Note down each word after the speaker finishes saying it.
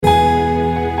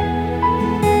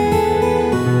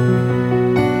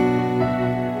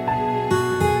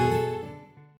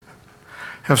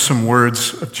have some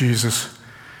words of Jesus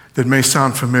that may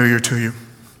sound familiar to you.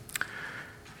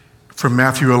 From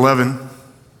Matthew 11,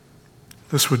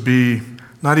 this would be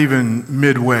not even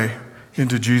midway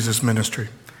into Jesus' ministry.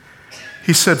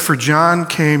 He said, "For John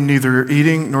came neither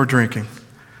eating nor drinking,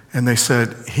 and they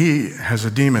said, 'He has a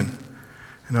demon.'"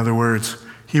 In other words,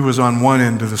 he was on one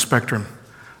end of the spectrum,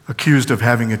 accused of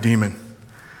having a demon.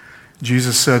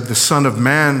 Jesus said, "The Son of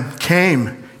Man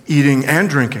came eating and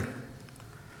drinking,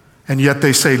 and yet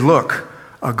they say, 'Look,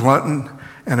 a glutton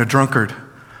and a drunkard,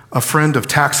 a friend of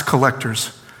tax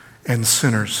collectors and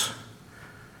sinners.'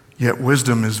 Yet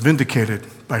wisdom is vindicated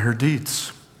by her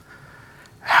deeds."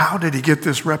 How did he get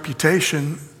this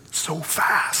reputation so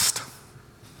fast,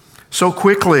 so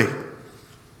quickly?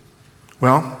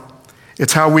 Well,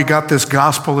 it's how we got this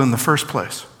gospel in the first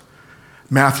place,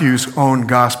 Matthew's own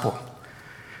gospel.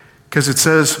 Because it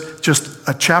says just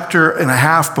a chapter and a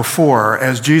half before,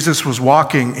 as Jesus was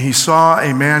walking, he saw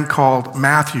a man called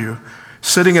Matthew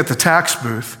sitting at the tax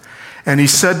booth, and he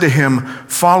said to him,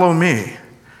 "Follow me."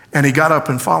 And he got up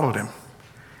and followed him.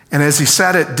 And as he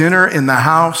sat at dinner in the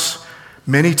house,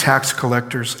 many tax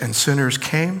collectors and sinners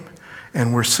came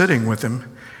and were sitting with him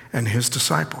and his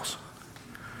disciples.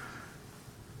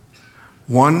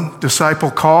 One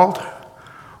disciple called,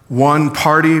 one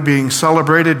party being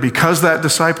celebrated because that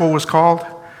disciple was called,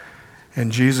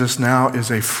 and Jesus now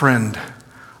is a friend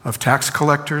of tax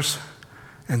collectors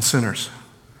and sinners.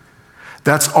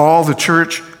 That's all the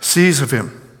church sees of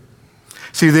him.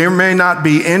 See, there may not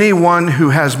be anyone who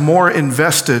has more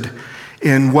invested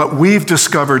in what we've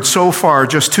discovered so far,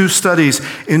 just 2 studies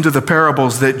into the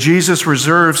parables, that Jesus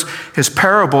reserves his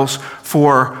parables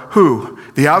for who?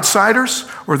 The outsiders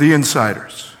or the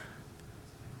insiders?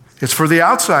 It's for the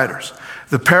outsiders.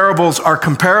 The parables are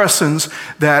comparisons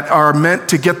that are meant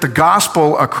to get the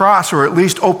gospel across, or at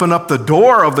least open up the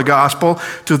door of the gospel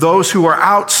to those who are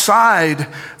outside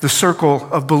the circle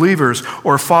of believers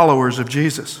or followers of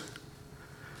Jesus.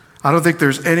 I don't think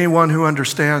there's anyone who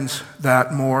understands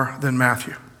that more than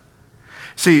Matthew.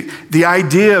 See, the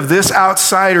idea of this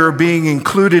outsider being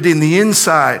included in the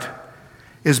inside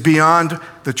is beyond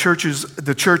the church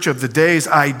of the day's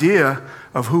idea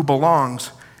of who belongs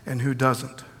and who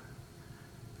doesn't.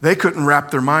 They couldn't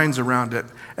wrap their minds around it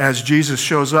as Jesus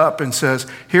shows up and says,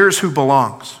 "Here's who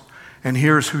belongs and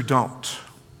here's who don't."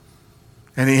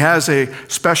 And he has a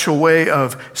special way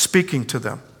of speaking to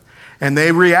them. And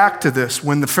they react to this.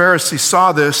 When the Pharisees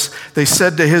saw this, they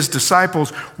said to his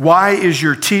disciples, "Why is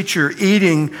your teacher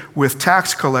eating with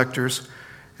tax collectors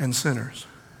and sinners?"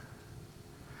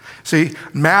 See,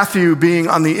 Matthew being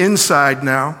on the inside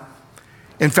now,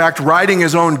 in fact, writing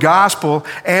his own gospel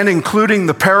and including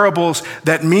the parables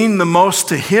that mean the most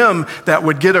to him, that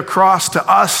would get across to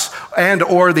us and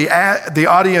or the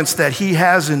audience that he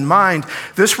has in mind,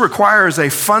 this requires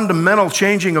a fundamental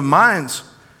changing of minds.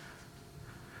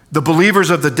 The believers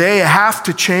of the day have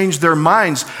to change their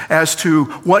minds as to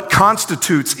what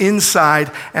constitutes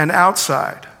inside and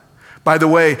outside. By the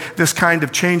way, this kind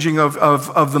of changing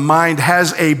of the mind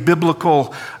has a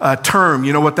biblical term.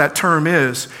 You know what that term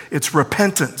is? It's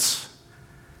repentance.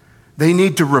 They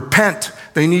need to repent.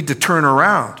 They need to turn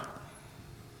around.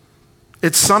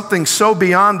 It's something so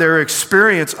beyond their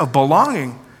experience of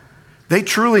belonging. They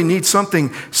truly need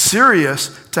something serious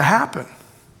to happen.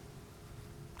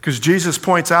 Because Jesus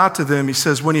points out to them, he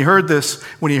says, when he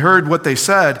heard what they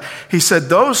said, he said,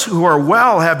 "Those who are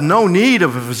well have no need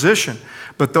of a physician,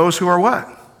 but those who are what?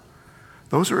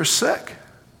 Those who are sick."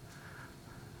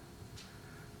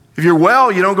 If you're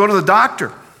well, you don't go to the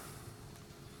doctor.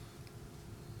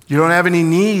 You don't have any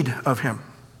need of him.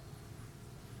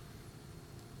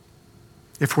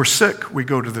 If we're sick, we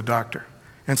go to the doctor.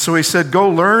 And so he said, "Go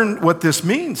learn what this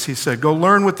means." He said, "Go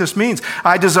learn what this means.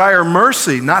 I desire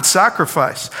mercy, not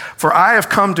sacrifice. For I have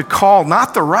come to call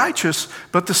not the righteous,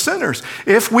 but the sinners."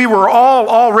 If we were all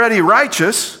already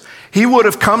righteous, he would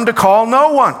have come to call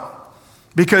no one.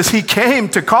 Because he came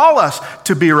to call us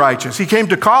to be righteous. He came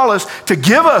to call us to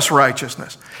give us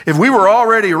righteousness. If we were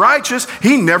already righteous,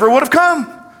 he never would have come.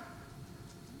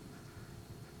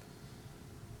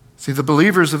 See, the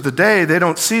believers of the day, they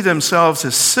don't see themselves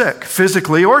as sick,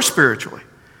 physically or spiritually.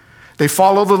 They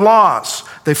follow the laws.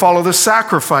 They follow the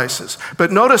sacrifices.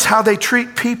 But notice how they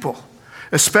treat people,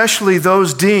 especially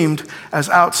those deemed as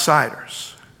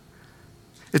outsiders.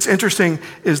 It's interesting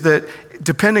is that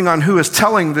depending on who is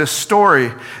telling this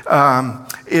story,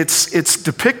 it's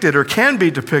depicted or can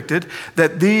be depicted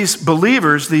that these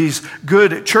believers, these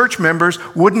good church members,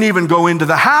 wouldn't even go into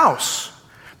the house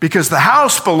because the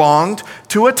house belonged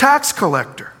to a tax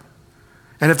collector.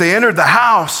 And if they entered the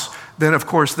house, then of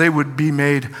course they would be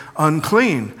made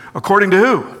unclean. According to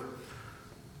who?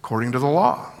 according to the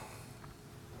law.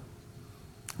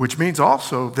 Which means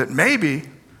also that maybe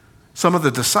some of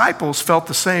the disciples felt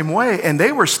the same way, and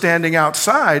they were standing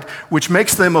outside, which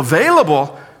makes them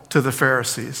available to the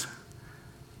Pharisees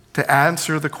to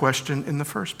answer the question in the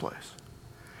first place.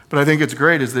 But I think it's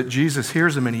great is that Jesus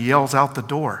hears them and he yells out the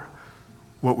door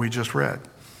what we just read.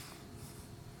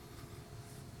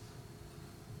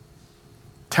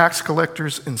 Tax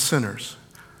collectors and sinners,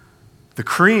 the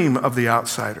cream of the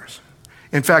outsiders.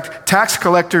 In fact, tax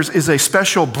collectors is a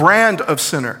special brand of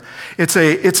sinner. It's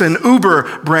an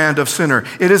uber brand of sinner.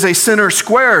 It is a sinner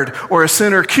squared or a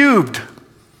sinner cubed.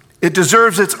 It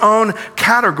deserves its own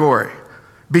category.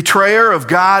 Betrayer of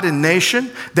God and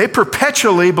nation, they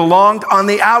perpetually belonged on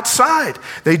the outside.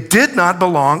 They did not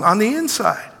belong on the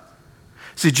inside.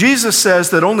 See, Jesus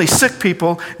says that only sick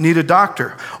people need a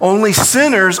doctor. Only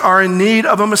sinners are in need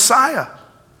of a Messiah.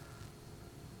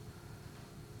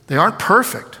 They aren't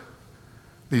perfect,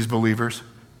 these believers,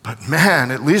 but man,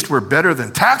 at least we're better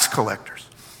than tax collectors.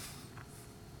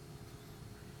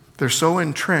 They're so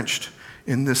entrenched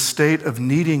in this state of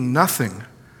needing nothing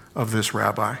of this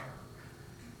rabbi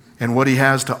and what he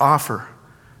has to offer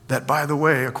that, by the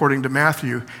way, according to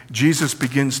Matthew, Jesus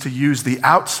begins to use the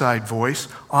outside voice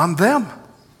on them.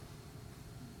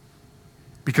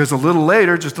 Because just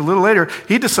a little later,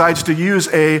 he decides to use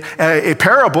a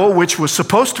parable which was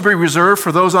supposed to be reserved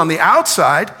for those on the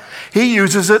outside. He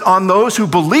uses it on those who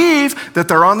believe that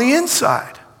they're on the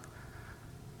inside.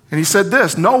 And he said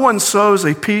this, "No one sews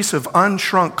a piece of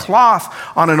unshrunk cloth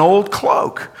on an old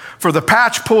cloak, for the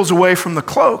patch pulls away from the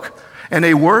cloak, and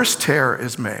a worse tear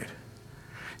is made.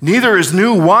 Neither is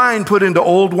new wine put into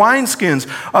old wineskins.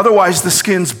 Otherwise the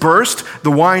skins burst,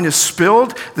 the wine is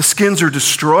spilled, the skins are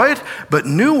destroyed, but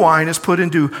new wine is put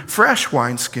into fresh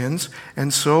wineskins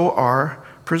and so are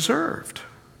preserved."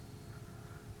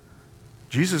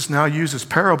 Jesus now uses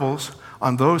parables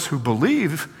on those who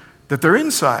believe that they're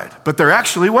inside, but they're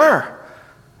actually where?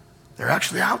 They're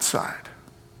actually outside.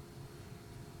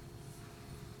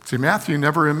 See, Matthew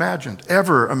never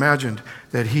ever imagined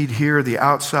that he'd hear the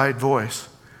outside voice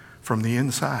from the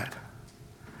inside.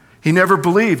 He never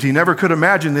believed, he never could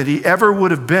imagine that he ever would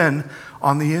have been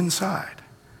on the inside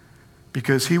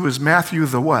because he was Matthew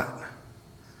the what?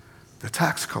 The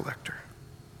tax collector.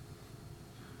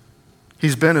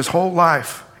 He's been his whole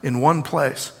life in one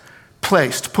place,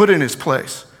 put in his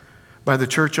place by the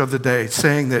church of the day,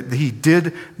 saying that he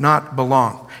did not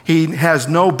belong. He has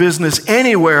no business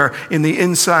anywhere in the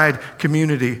inside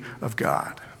community of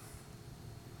God.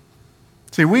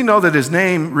 See, we know that his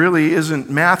name really isn't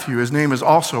Matthew. His name is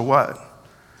also what?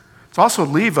 It's also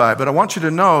Levi, but I want you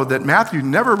to know that Matthew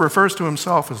never refers to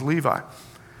himself as Levi.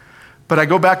 But I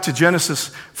go back to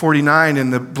Genesis 49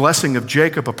 and the blessing of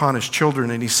Jacob upon his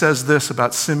children, and he says this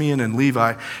about Simeon and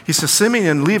Levi. He says, Simeon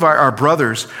and Levi are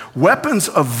brothers. Weapons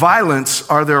of violence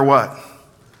are their what?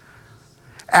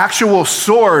 Actual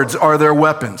swords are their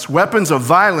weapons. Weapons of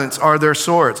violence are their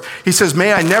swords. He says,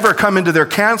 may I never come into their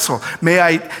counsel. May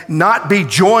I not be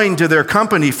joined to their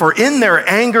company. For in their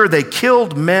anger they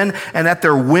killed men, and at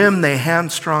their whim they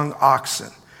hamstrung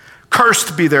oxen.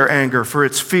 Cursed be their anger, for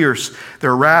it's fierce,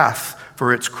 their wrath,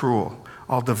 for it's cruel.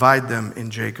 I'll divide them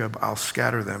in Jacob. I'll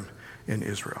scatter them in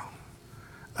Israel.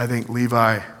 I think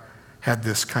Levi had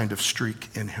this kind of streak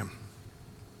in him.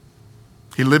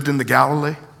 He lived in the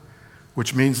Galilee,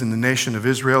 which means in the nation of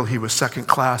Israel, he was second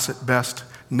class at best,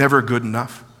 never good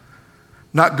enough.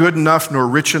 Not good enough, nor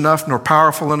rich enough, nor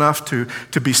powerful enough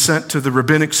to be sent to the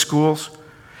rabbinic schools.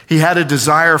 He had a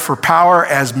desire for power,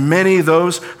 as many of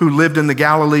those who lived in the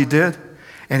Galilee did,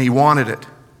 and he wanted it.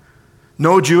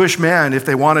 No Jewish man, if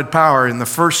they wanted power in the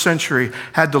first century,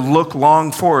 had to look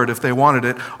long for it if they wanted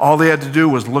it. All they had to do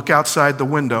was look outside the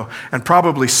window, and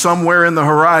probably somewhere in the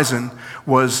horizon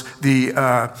was the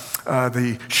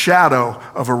shadow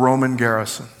of a Roman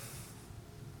garrison.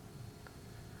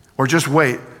 Or just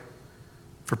wait,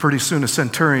 for pretty soon a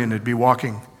centurion would be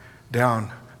walking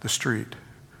down the street,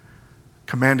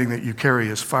 commanding that you carry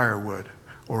his firewood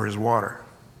or his water.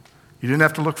 You didn't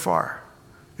have to look far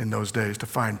in those days to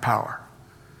find power,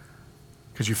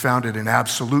 because you found it in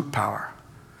absolute power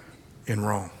in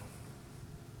Rome.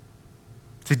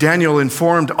 See, Daniel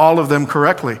informed all of them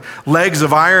correctly. Legs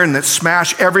of iron that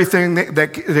smash everything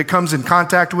that it comes in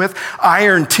contact with.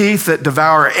 Iron teeth that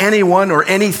devour anyone or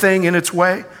anything in its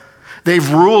way.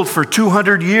 They've ruled for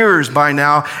 200 years by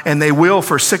now, and they will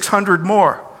for 600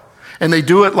 more. And they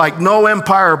do it like no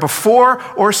empire before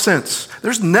or since.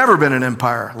 There's never been an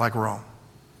empire like Rome.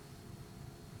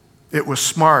 It was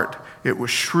smart, it was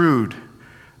shrewd,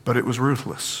 but it was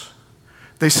ruthless.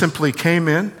 They simply came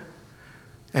in,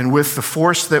 And with the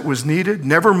force that was needed,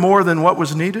 never more than what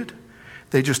was needed,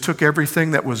 they just took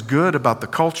everything that was good about the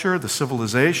culture, the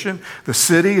civilization, the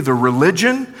city, the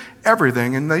religion,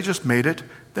 everything, and they just made it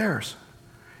theirs.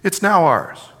 It's now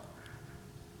ours.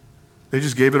 They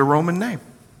just gave it a Roman name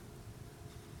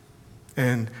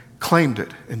and claimed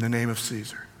it in the name of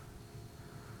Caesar.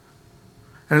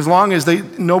 And as long as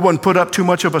no one put up too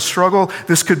much of a struggle,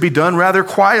 this could be done rather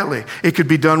quietly. It could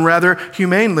be done rather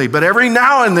humanely. But every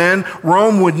now and then,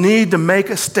 Rome would need to make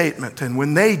a statement. And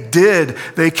when they did,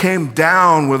 they came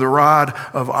down with a rod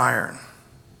of iron.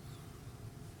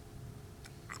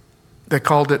 They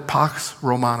called it Pax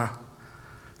Romana,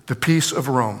 the peace of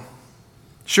Rome.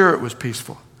 Sure, it was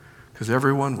peaceful, because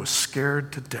everyone was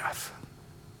scared to death.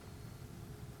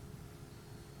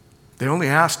 They only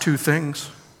asked two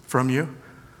things from you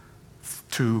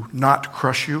to not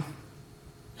crush you.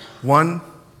 One,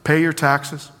 pay your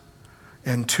taxes.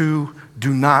 And two,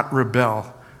 do not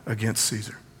rebel against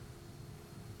Caesar.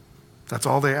 That's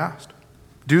all they asked.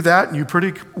 Do that and you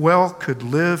pretty well could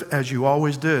live as you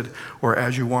always did or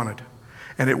as you wanted.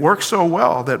 And it worked so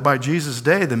well that by Jesus'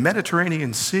 day, the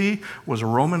Mediterranean Sea was a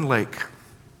Roman lake.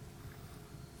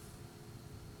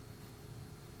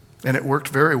 And it worked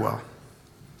very well.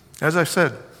 As I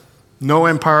said, no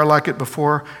empire like it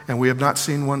before, and we have not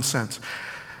seen one since.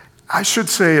 I should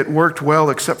say it worked well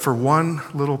except for one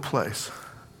little place.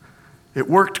 It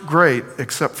worked great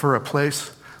except for a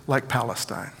place like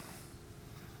Palestine.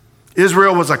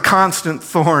 Israel was a constant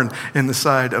thorn in the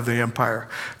side of the empire.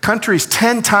 Countries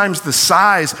 10 times the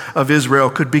size of Israel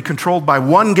could be controlled by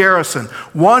one garrison,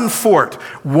 one fort,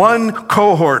 one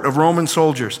cohort of Roman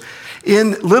soldiers.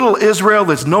 In little Israel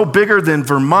that's no bigger than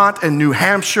Vermont and New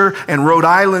Hampshire and Rhode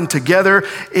Island together,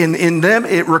 in them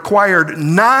it required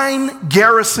 9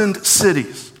 garrisoned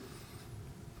cities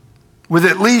with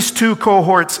at least 2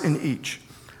 cohorts in each,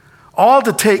 all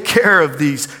to take care of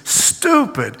these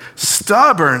stupid,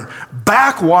 stubborn,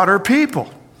 backwater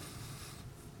people.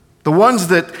 The ones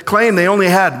that claim they only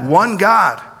had one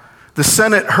God. The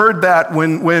Senate heard that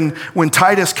when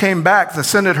Titus came back. The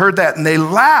Senate heard that and they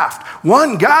laughed.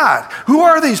 One God. Who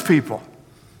are these people?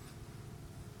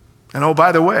 And oh,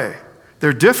 by the way,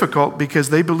 they're difficult because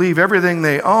they believe everything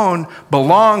they own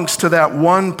belongs to that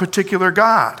one particular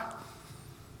God.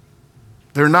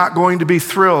 They're not going to be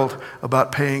thrilled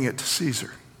about paying it to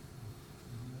Caesar.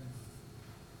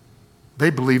 They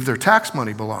believe their tax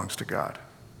money belongs to God.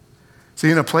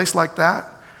 See, in a place like that,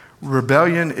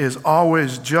 rebellion is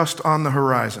always just on the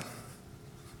horizon.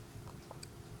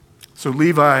 So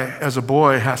Levi, as a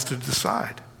boy, has to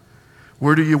decide.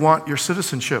 Where do you want your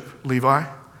citizenship, Levi,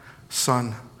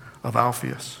 son of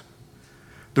Alphaeus?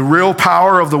 The real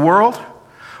power of the world?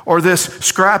 Or this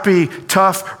scrappy,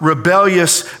 tough,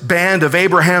 rebellious band of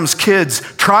Abraham's kids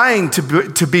trying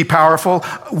to be powerful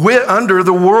under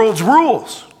the world's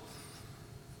rules?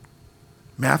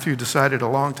 Matthew decided a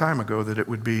long time ago that it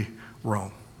would be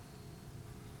Rome.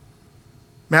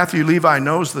 Matthew Levi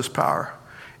knows this power,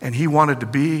 and he wanted to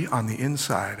be on the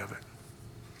inside of it.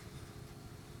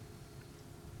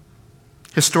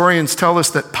 Historians tell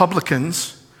us that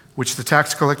publicans, which the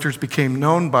tax collectors became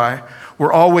known by,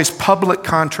 were always public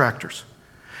contractors.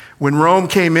 When Rome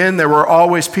came in, there were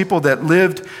always people that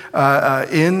lived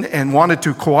in and wanted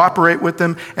to cooperate with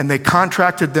them, and they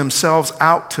contracted themselves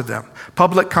out to them.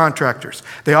 Public contractors.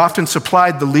 They often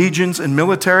supplied the legions and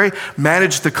military,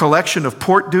 managed the collection of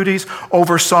port duties,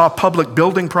 oversaw public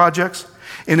building projects.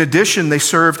 In addition, they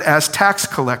served as tax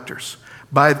collectors.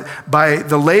 By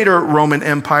the later Roman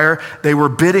Empire, they were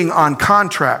bidding on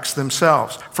contracts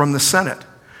themselves from the Senate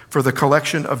for the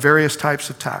collection of various types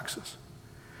of taxes.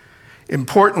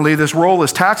 Importantly, this role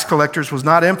as tax collectors was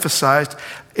not emphasized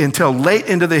until late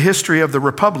into the history of the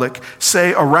Republic,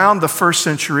 say around the 1st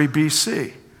century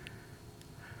BC.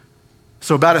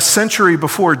 So about a century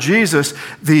before Jesus,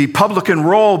 the publican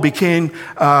role became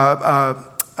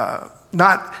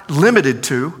not limited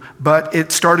to, but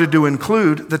it started to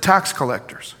include the tax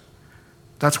collectors.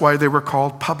 That's why they were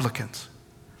called publicans.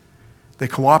 They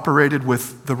cooperated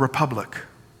with the Republic.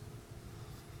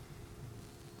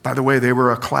 By the way, they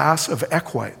were a class of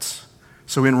equites.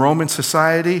 So in Roman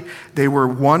society, they were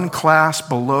one class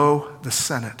below the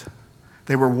Senate.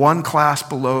 They were one class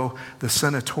below the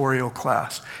senatorial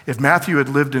class. If Matthew had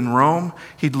lived in Rome,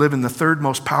 he'd live in the 3rd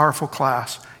most powerful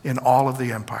class in all of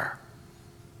the empire.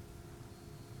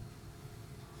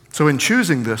 So in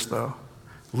choosing this, though,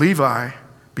 Levi,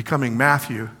 becoming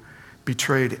Matthew,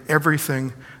 betrayed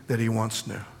everything that he once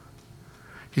knew.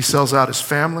 He sells out his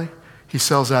family. He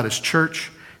sells out his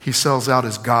church. He sells out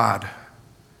his God.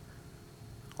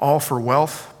 All for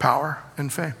wealth, power,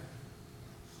 and fame.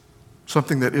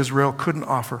 something that Israel couldn't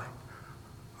offer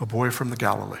a boy from the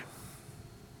Galilee.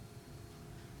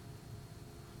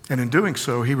 And in doing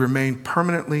so, he remained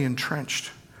permanently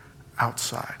entrenched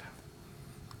outside.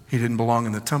 He didn't belong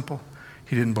in the temple.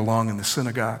 He didn't belong in the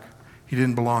synagogue. He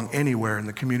didn't belong anywhere in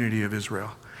the community of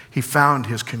Israel. He found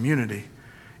his community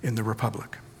in the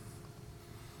Republic.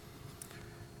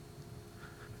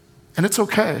 And it's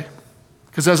okay,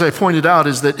 because as I pointed out,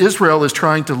 is that Israel is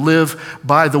trying to live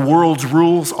by the world's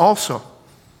rules also.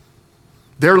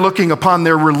 They're looking upon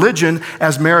their religion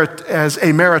as a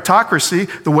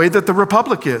meritocracy, the way that the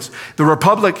Republic is. The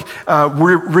Republic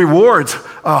rewards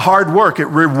hard work. It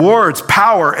rewards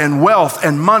power and wealth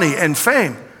and money and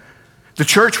fame. The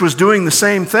church was doing the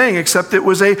same thing, except it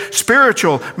was a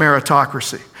spiritual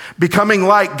meritocracy. Becoming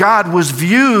like God was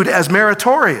viewed as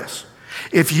meritorious.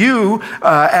 If you,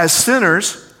 as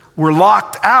sinners, were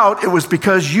locked out, it was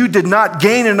because you did not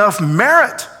gain enough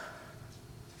merit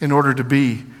in order to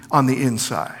be on the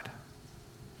inside.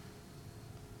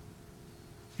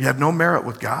 You have no merit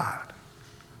with God,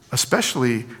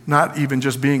 especially not even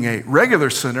just being a regular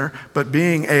sinner, but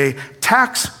being a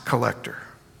tax collector.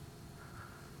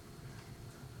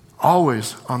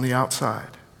 Always on the outside.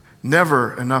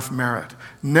 Never enough merit.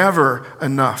 Never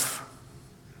enough.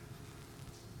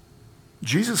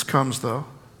 Jesus comes, though,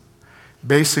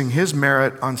 basing his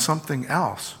merit on something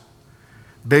else.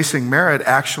 Basing merit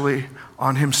actually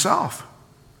on himself.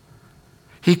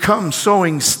 He comes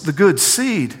sowing the good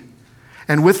seed,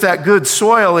 and with that good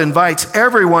soil invites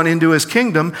everyone into his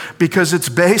kingdom because it's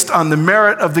based on the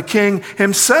merit of the king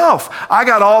himself. I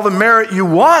got all the merit you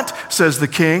want, says the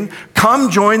king. Come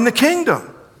join the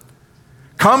kingdom.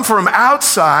 Come from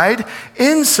outside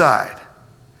inside.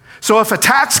 So if a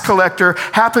tax collector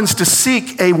happens to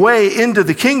seek a way into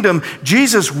the kingdom,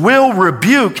 Jesus will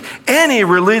rebuke any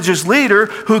religious leader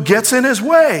who gets in his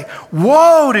way.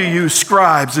 Woe to you,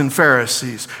 scribes and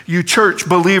Pharisees, you church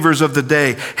believers of the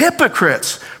day,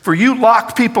 hypocrites, for you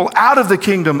lock people out of the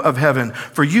kingdom of heaven,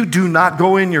 for you do not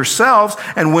go in yourselves,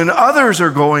 and when others are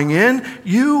going in,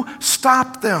 you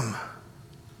stop them.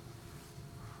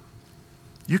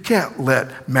 You can't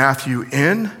let Matthew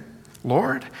in,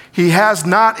 Lord. He has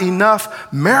not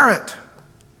enough merit.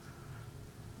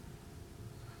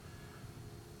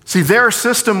 See, their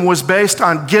system was based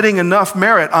on getting enough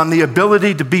merit, on the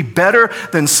ability to be better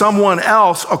than someone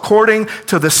else according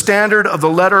to the standard of the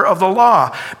letter of the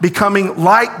law. Becoming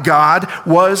like God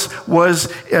was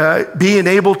being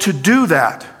able to do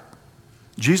that.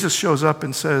 Jesus shows up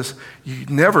and says, you're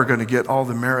never going to get all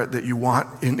the merit that you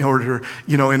want in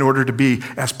order to be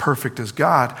as perfect as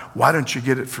God. Why don't you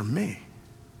get it from me?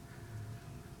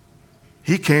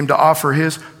 He came to offer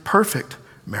his perfect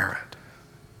merit.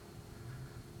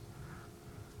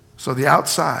 So the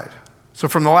outside. So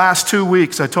from the last 2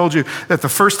 weeks, I told you that the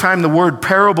first time the word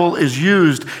parable is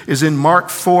used is in Mark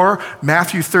 4,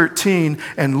 Matthew 13,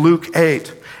 and Luke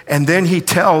 8. And then he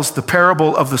tells the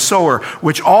parable of the sower,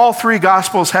 which all three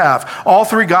Gospels have. All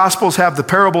three Gospels have the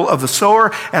parable of the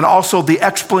sower and also the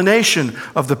explanation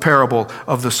of the parable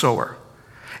of the sower.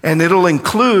 And it'll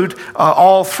include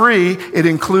all three. It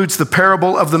includes the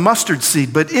parable of the mustard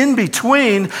seed. But in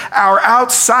between, our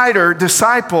outsider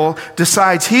disciple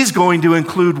decides he's going to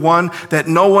include one that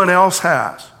no one else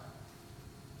has.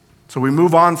 So we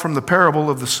move on from the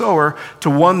parable of the sower to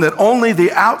one that only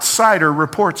the outsider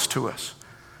reports to us.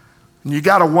 And you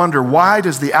got to wonder, why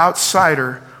does the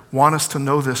outsider want us to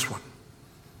know this one?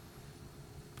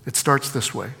 It starts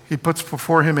this way. He puts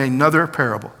before him another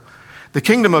parable. The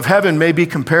kingdom of heaven may be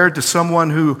compared to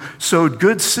someone who sowed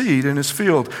good seed in his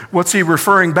field. What's he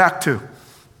referring back to?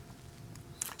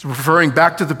 He's referring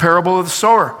back to the parable of the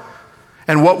sower.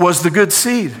 And what was the good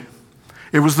seed?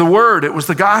 It was the word. It was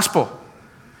the gospel.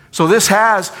 So this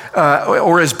has,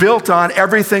 or is built on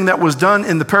everything that was done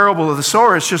in the parable of the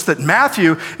sower. It's just that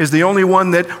Matthew is the only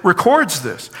one that records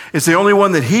this. It's the only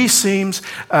one that he seems,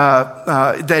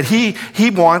 that he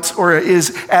wants, or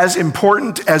is as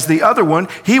important as the other one.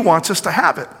 He wants us to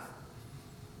have it.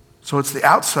 So it's the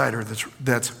outsider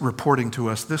that's reporting to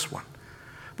us this one.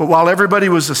 But while everybody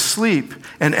was asleep,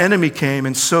 an enemy came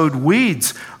and sowed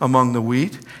weeds among the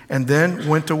wheat and then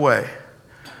went away.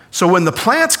 So when the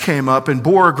plants came up and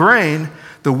bore grain,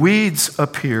 the weeds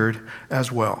appeared as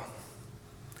well.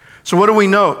 So what do we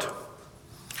note?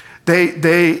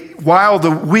 While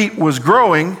the wheat was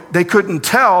growing, they couldn't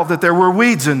tell that there were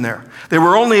weeds in there. They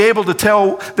were only able to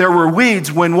tell there were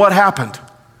weeds when what happened?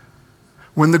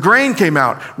 When the grain came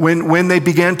out, when they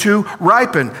began to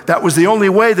ripen. That was the only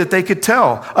way that they could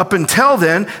tell. Up until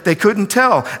then, they couldn't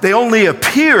tell. They only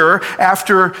appear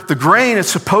after the grain is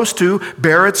supposed to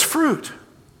bear its fruit.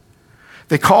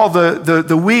 They call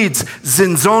the weeds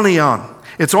zinzonion.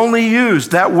 It's only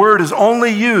used, that word is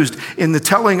only used in the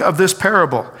telling of this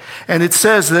parable. And it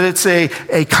says that it's a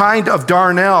kind of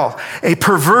darnel, a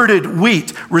perverted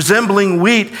wheat, resembling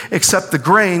wheat, except the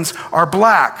grains are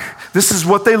black. This is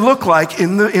what they look like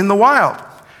in the wild.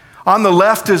 On the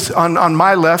left is, on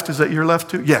my left, is that your left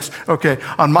too? Yes, okay.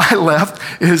 On my left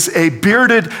is a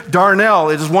bearded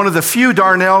darnel. It is one of the few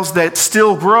darnels that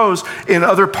still grows in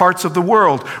other parts of the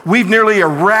world. We've nearly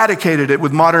eradicated it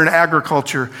with modern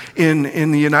agriculture in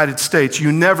the United States.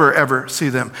 You never, ever see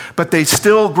them. But they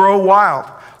still grow wild.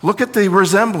 Look at the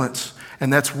resemblance.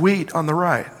 And that's wheat on the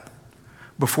right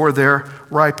before they're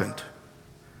ripened.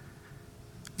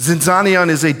 Zinzanion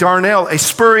is a darnel, a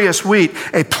spurious wheat,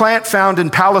 a plant found in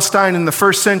Palestine in the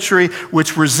first century,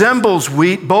 which resembles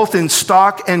wheat both in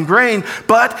stalk and grain,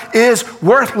 but is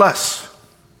worthless.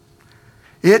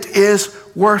 It is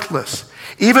worthless.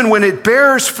 Even when it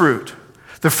bears fruit,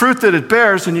 the fruit that it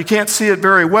bears, and you can't see it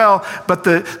very well, but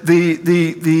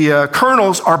the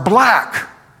kernels are black,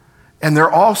 and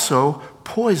they're also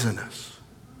poisonous.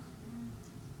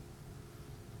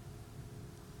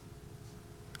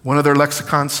 One of their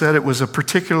lexicons said it was a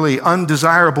particularly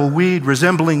undesirable weed,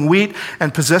 resembling wheat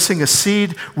and possessing a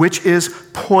seed which is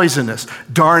poisonous.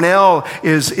 Darnel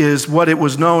is what it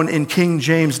was known in King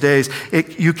James days.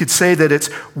 You could say that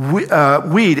it's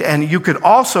weed, and you could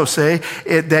also say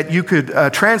that you could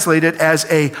translate it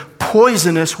as a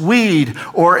poisonous weed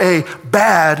or a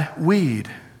bad weed.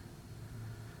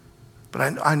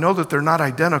 But I know that they're not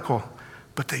identical,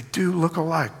 but they do look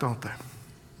alike, don't they?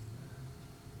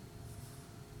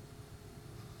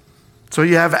 So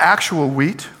you have actual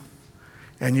wheat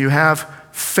and you have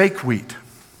fake wheat.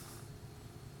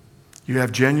 You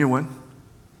have genuine,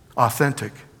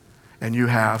 authentic, and you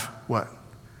have what?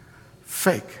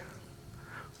 Fake,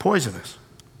 poisonous.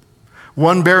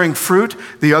 One bearing fruit,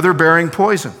 the other bearing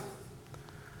poison.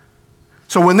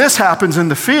 So when this happens in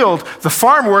the field, the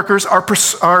farm workers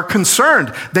are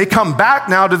concerned. They come back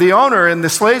now to the owner, and the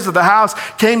slaves of the house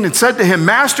came and said to him,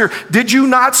 "Master, did you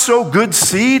not sow good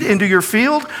seed into your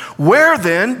field? Where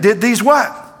then did these what?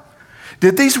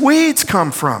 Did these weeds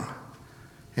come from?"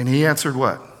 And he answered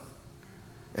what?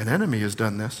 "An enemy has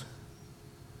done this."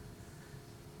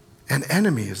 An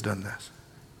enemy has done this.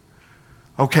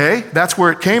 Okay, that's where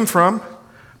it came from.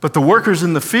 But the workers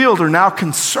in the field are now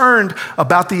concerned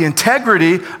about the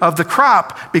integrity of the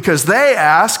crop because they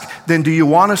ask, then do you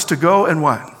want us to go and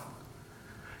what?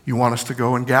 You want us to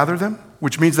go and gather them?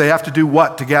 Which means they have to do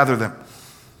what to gather them?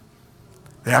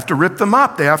 They have to rip them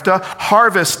up. They have to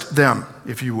harvest them,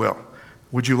 if you will.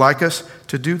 Would you like us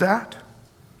to do that?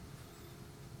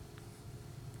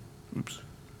 Oops.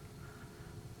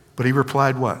 But he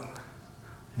replied what?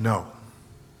 No.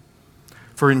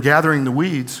 For in gathering the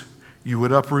weeds, you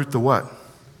would uproot the what?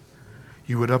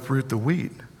 You would uproot the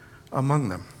wheat among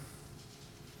them.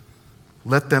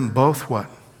 Let them both what?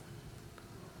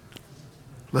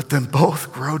 Let them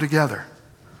both grow together.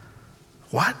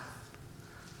 What?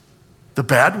 The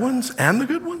bad ones and the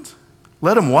good ones?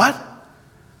 Let them what?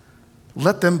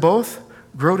 Let them both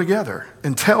grow together.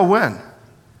 Until when?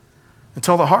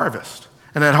 Until the harvest.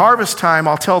 And at harvest time,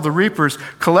 I'll tell the reapers,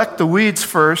 collect the weeds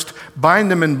first,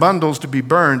 bind them in bundles to be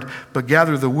burned, but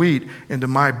gather the wheat into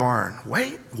my barn.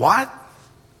 Wait, what?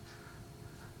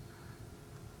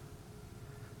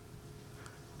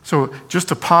 So just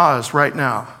to pause right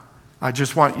now, I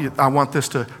want this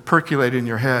to percolate in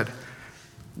your head.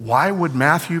 Why would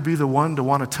Matthew be the one to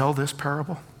want to tell this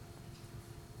parable?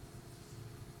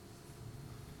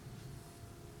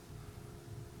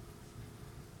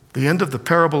 The end of the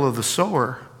parable of the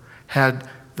sower had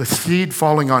the seed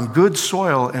falling on good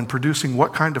soil and producing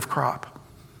what kind of crop?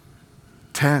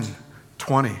 10,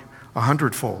 20,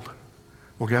 100-fold.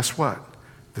 Well, guess what?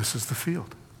 This is the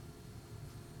field.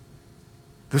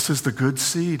 This is the good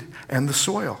seed and the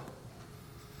soil.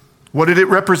 What did it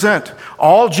represent?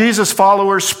 All Jesus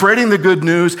followers spreading the good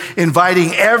news,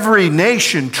 inviting every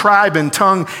nation, tribe, and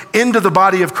tongue into the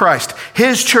body of Christ.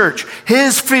 His church,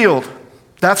 his field.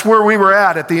 That's where we were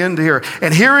at the end here.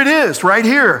 And here it is, right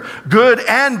here. Good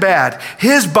and bad.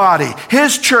 His body,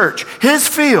 his church, his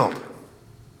field.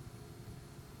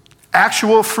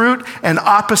 Actual fruit and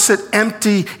opposite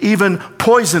empty, even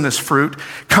poisonous fruit.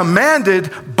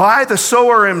 Commanded by the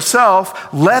sower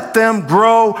himself, let them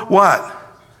grow what?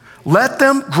 Let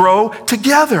them grow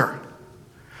together.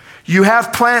 You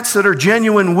have plants that are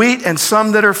genuine wheat and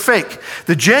some that are fake.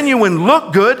 The genuine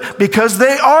look good because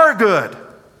they are good.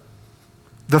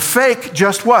 The fake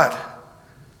just what?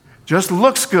 Just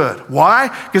looks good. Why?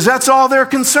 Because that's all they're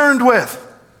concerned with.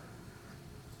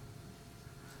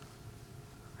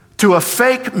 To a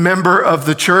fake member of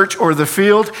the church or the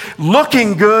field,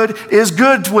 looking good is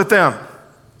good with them.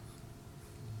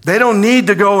 They don't need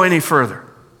to go any further.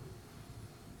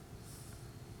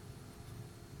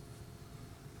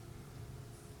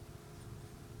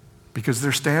 Because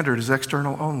their standard is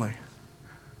external only.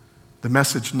 The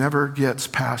message never gets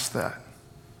past that.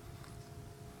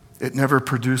 It never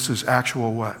produces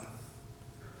actual what?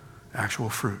 Actual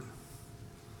fruit.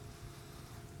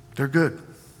 They're good.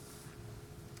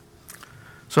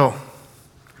 So,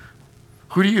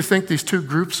 who do you think these two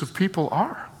groups of people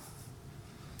are?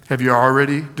 Have you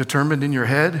already determined in your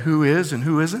head who is and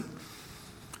who isn't?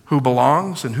 Who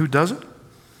belongs and who doesn't?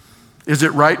 Is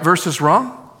it right versus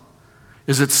wrong?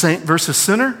 Is it saint versus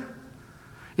sinner?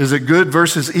 Is it good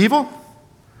versus evil?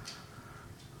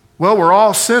 Well, we're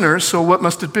all sinners, so what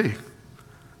must it be?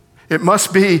 It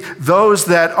must be those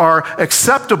that are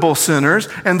acceptable sinners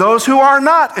and those who are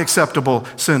not acceptable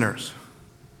sinners.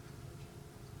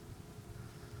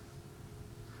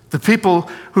 The people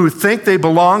who think they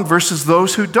belong versus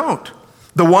those who don't.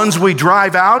 The ones we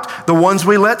drive out, the ones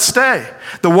we let stay.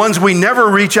 The ones we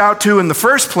never reach out to in the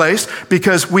first place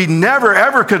because we never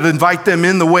ever could invite them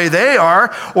in the way they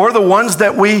are, or the ones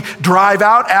that we drive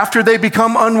out after they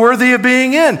become unworthy of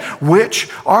being in. Which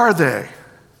are they?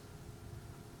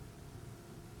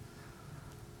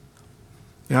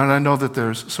 You know, and I know that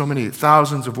there's so many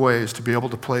thousands of ways to be able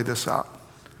to play this out.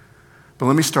 But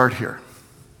let me start here.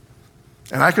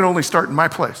 And I can only start in my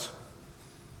place.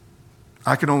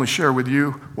 I can only share with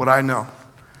you what I know.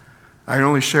 I can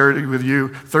only share it with you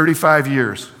 35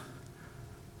 years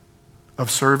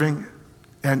of serving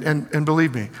and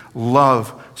believe me,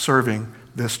 love serving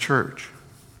this church.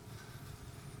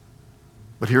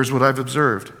 But here's what I've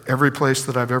observed every place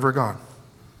that I've ever gone.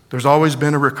 There's always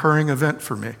been a recurring event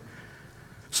for me.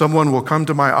 Someone will come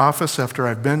to my office after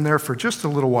I've been there for just a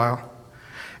little while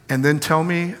and then tell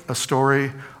me a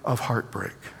story of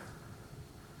heartbreak.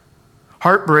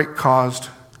 Heartbreak caused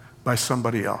by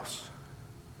somebody else.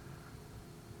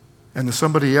 And the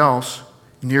somebody else,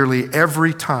 nearly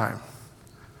every time,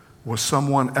 was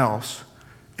someone else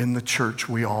in the church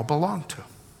we all belong to.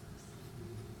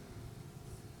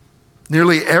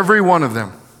 Nearly every one of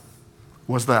them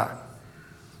was that.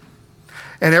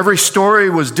 And every story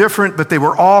was different, but they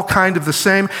were all kind of the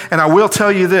same. And I will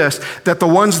tell you this, that the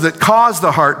ones that caused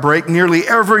the heartbreak, nearly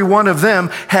every one of them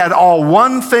had all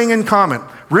one thing in common.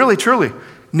 Really, truly,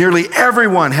 nearly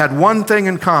everyone had one thing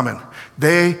in common.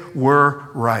 They were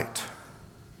right.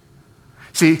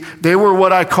 See, they were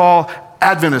what I call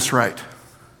Adventist right.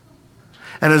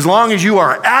 And as long as you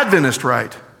are Adventist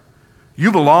right,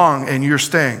 you belong and you're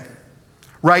staying.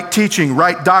 Right teaching,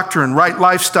 right doctrine, right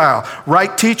lifestyle,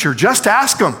 right teacher. Just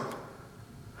ask them.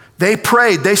 They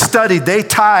prayed, they studied, they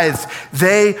tithed,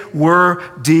 they were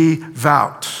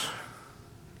devout.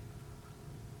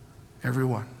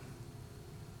 Everyone.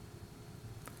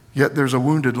 Yet there's a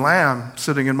wounded lamb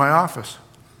sitting in my office,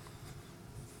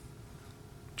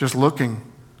 just looking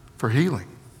for healing.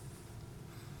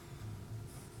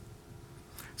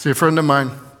 See, a friend of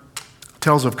mine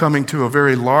tells of coming to a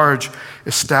very large,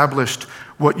 established,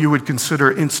 what you would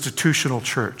consider institutional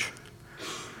church.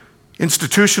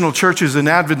 Institutional churches in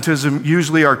Adventism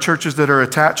usually are churches that are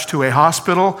attached to a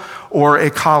hospital or a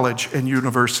college and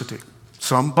university.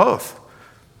 Some both.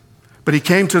 But he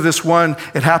came to this one,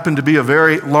 it happened to be a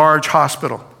very large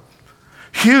hospital.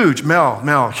 Huge,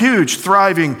 huge,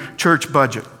 thriving church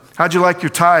budget. How'd you like your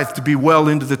tithe to be well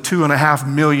into the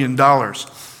 $2.5 million?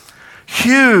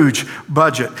 Huge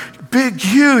budget. Big,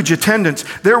 huge attendance.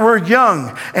 There were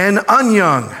young and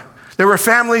unyoung. There were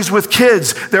families with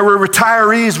kids. There were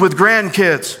retirees with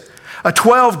grandkids. A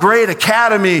 12th grade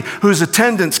academy whose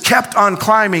attendance kept on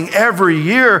climbing every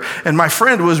year. And my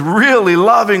friend was really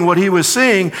loving what he was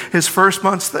seeing his first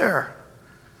months there.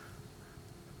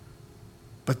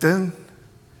 But then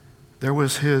there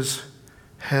was his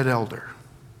head elder.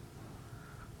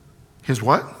 His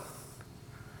what?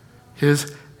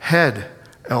 His head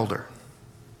elder.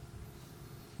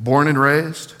 Born and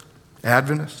raised,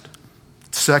 Adventist,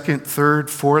 second, third,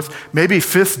 fourth, maybe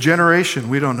fifth generation,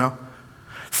 we don't know.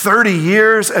 30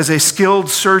 years as a skilled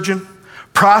surgeon,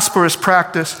 prosperous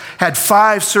practice, had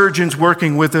 5 surgeons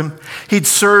working with him. He'd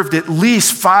served at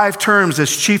least 5 terms as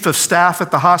chief of staff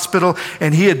at the hospital,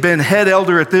 and he had been head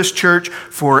elder at this church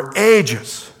for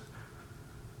ages.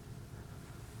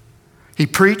 He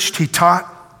preached, he taught,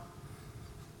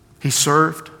 he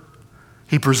served,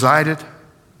 he presided.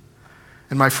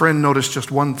 And my friend noticed just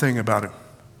one thing about him.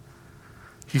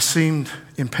 He seemed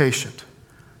impatient.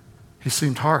 He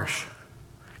seemed harsh.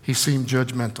 He seemed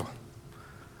judgmental.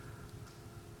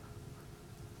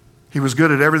 He was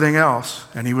good at everything else,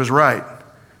 and he was right,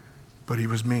 but he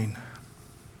was mean.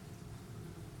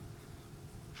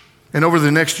 And over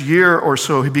the next year or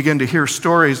so, he began to hear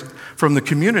stories from the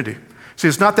community. See,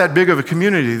 it's not that big of a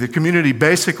community. The community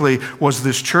basically was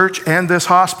this church and this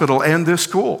hospital and this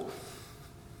school.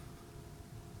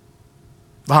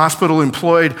 The hospital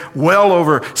employed well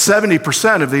over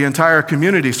 70% of the entire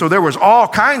community. So there was all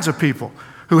kinds of people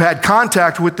who had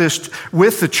contact with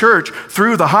the church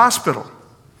through the hospital.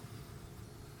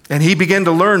 And he began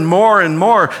to learn more and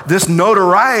more this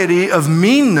notoriety of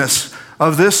meanness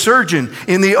of this surgeon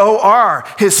in the OR.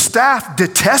 His staff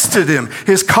detested him.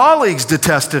 His colleagues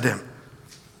detested him.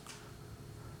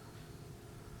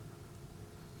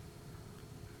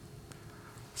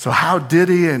 So how did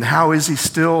he and how is he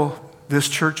still this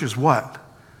church's what?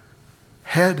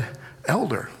 Head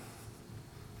elder.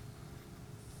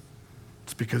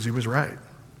 It's because he was right.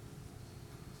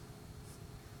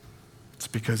 It's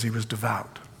because he was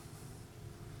devout.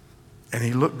 And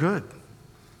he looked good,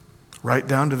 right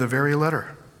down to the very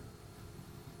letter.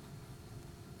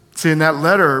 See, in that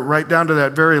letter, right down to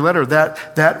that very letter,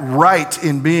 that right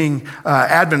in being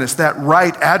Adventist, that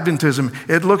right Adventism,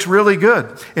 it looks really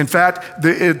good. In fact,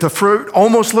 the fruit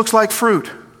almost looks like fruit.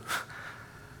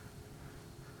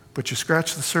 But you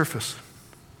scratch the surface.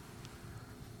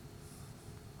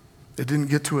 It didn't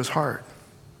get to his heart.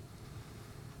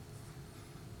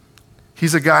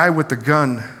 He's a guy with the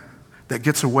gun that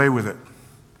gets away with it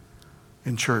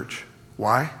in church.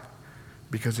 Why?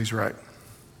 Because he's right.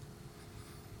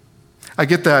 I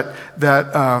get that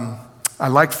I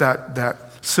like that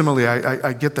simile.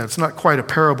 I get that. It's not quite a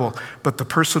parable, but the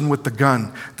person with the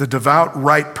gun, the devout,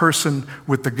 right person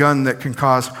with the gun that can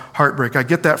cause heartbreak. I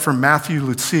get that from Matthew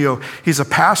Lucio. He's a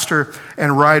pastor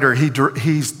and writer.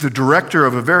 He's the director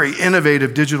of a very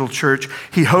innovative digital church.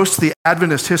 He hosts the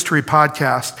Adventist History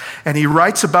podcast, and he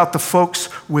writes about the folks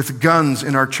with guns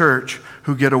in our church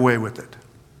who get away with it.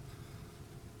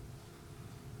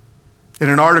 In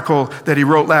an article that he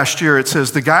wrote last year, it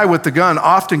says, the guy with the gun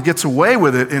often gets away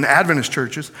with it in Adventist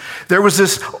churches. There was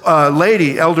this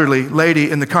elderly lady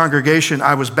in the congregation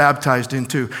I was baptized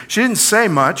into. She didn't say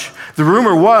much. The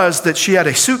rumor was that she had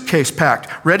a suitcase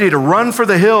packed, ready to run for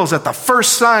the hills at the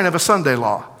first sign of a Sunday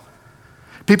law.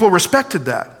 People respected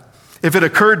that. If it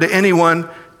occurred to anyone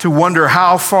to wonder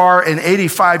how far an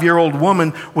 85-year-old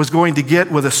woman was going to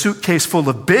get with a suitcase full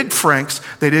of big francs,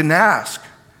 they didn't ask.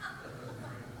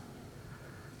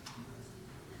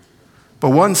 But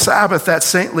one Sabbath, that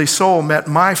saintly soul met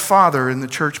my father in the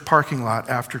church parking lot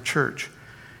after church.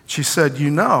 She said, you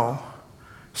know,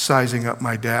 sizing up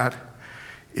my dad,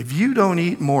 if you don't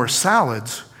eat more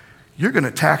salads, you're going to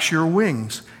tax your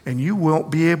wings and you won't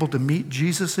be able to meet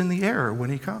Jesus in the air when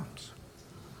he comes.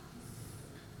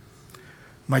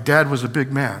 My dad was a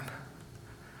big man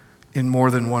in more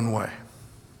than one way.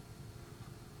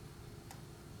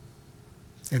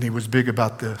 And he was big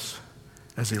about this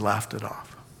as he laughed it off.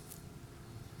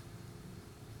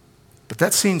 But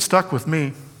that scene stuck with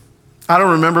me. I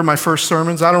don't remember my first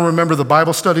sermons. I don't remember the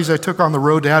Bible studies I took on the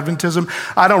road to Adventism.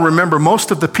 I don't remember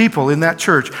most of the people in that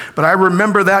church, but I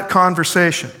remember that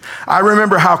conversation. I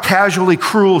remember how casually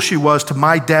cruel she was to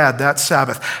my dad that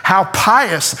Sabbath, how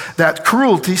pious that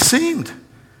cruelty seemed.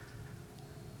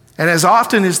 And as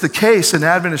often is the case in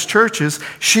Adventist churches,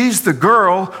 she's the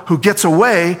girl who gets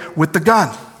away with the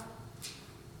gun.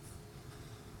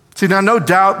 See, now, no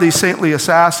doubt these saintly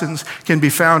assassins can be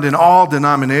found in all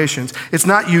denominations. It's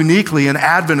not uniquely an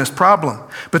Adventist problem.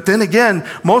 But then again,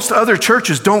 most other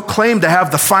churches don't claim to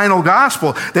have the final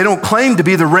gospel. They don't claim to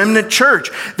be the remnant church.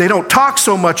 They don't talk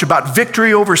so much about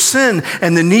victory over sin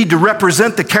and the need to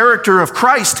represent the character of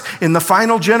Christ in the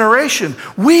final generation.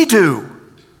 We do.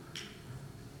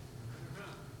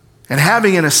 And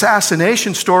having an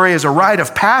assassination story as a rite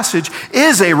of passage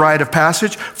is a rite of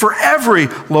passage for every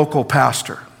local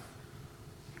pastor.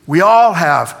 We all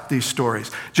have these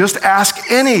stories. Just ask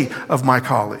any of my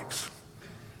colleagues,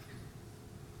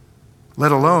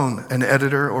 let alone an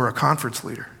editor or a conference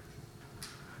leader.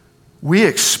 We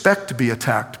expect to be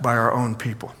attacked by our own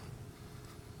people.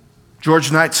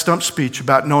 George Knight's stump speech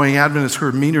about knowing Adventists who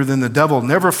are meaner than the devil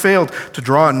never failed to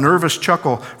draw a nervous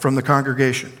chuckle from the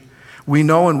congregation. We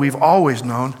know, and we've always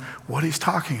known, what he's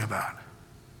talking about.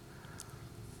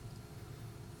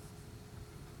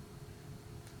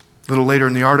 A little later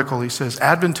in the article, he says,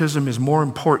 Adventism is more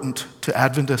important to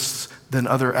Adventists than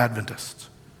other Adventists.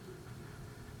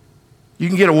 You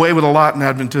can get away with a lot in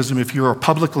Adventism if you are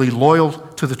publicly loyal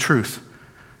to the truth.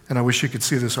 And I wish you could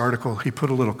see this article. He put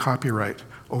a little copyright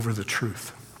over the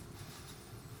truth,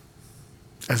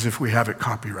 as if we have it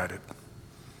copyrighted.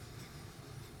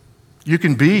 You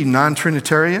can be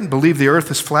non-Trinitarian, believe the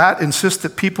earth is flat, insist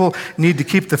that people need to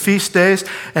keep the feast days,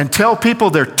 and tell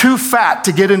people they're too fat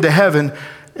to get into heaven,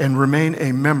 and remain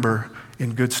a member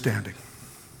in good standing.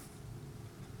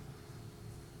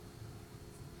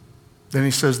 Then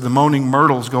he says the moaning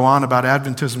myrtles go on about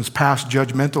Adventism's past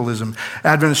judgmentalism.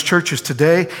 Adventist churches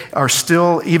today are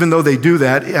still, even though they do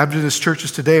that, Adventist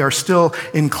churches today are still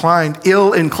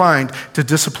ill-inclined to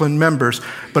discipline members,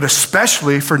 but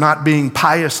especially for not being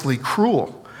piously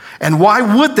cruel. And why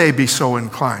would they be so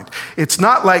inclined? It's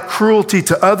not like cruelty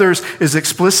to others is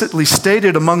explicitly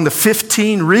stated among the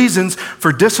 15 reasons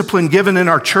for discipline given in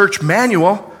our church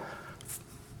manual.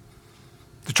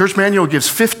 The church manual gives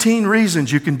 15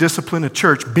 reasons you can discipline a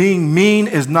church. Being mean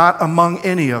is not among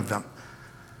any of them.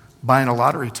 Buying a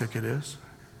lottery ticket is.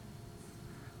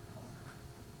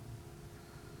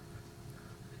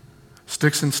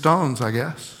 Sticks and stones, I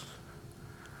guess.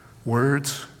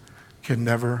 Words can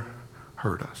never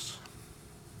hurt us.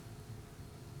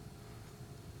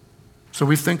 So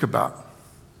we think about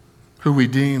who we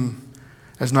deem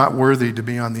as not worthy to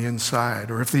be on the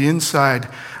inside, or if they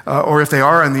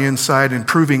are on the inside and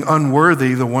proving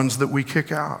unworthy, the ones that we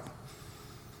kick out.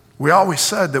 We always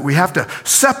said that we have to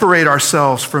separate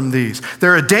ourselves from these.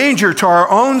 They're a danger to our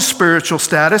own spiritual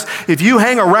status. If you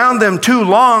hang around them too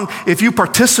long, if you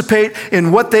participate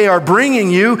in what they are bringing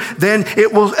you, then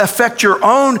it will affect your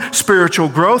own spiritual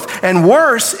growth. And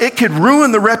worse, it could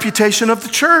ruin the reputation of the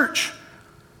church.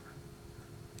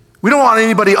 We don't want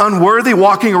anybody unworthy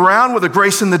walking around with a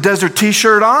Grace in the Desert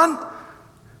t-shirt on.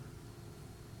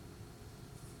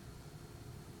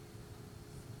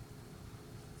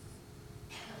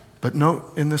 But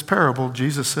note, in this parable,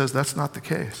 Jesus says that's not the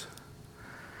case.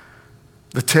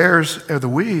 The tares or the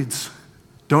weeds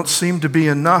don't seem to be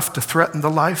enough to threaten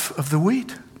the life of the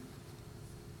wheat.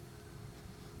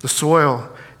 The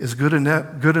soil is good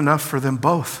enough for them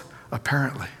both,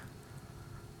 apparently.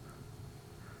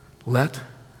 Let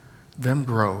them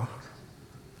grow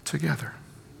together.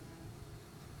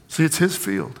 See, it's his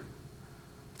field.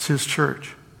 It's his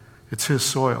church. It's his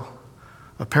soil.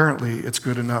 Apparently, it's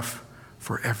good enough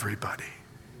for everybody,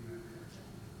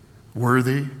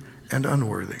 worthy and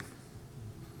unworthy.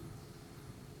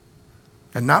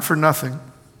 And not for nothing,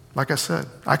 like I said,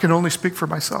 I can only speak for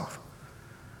myself.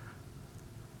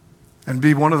 And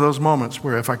be one of those moments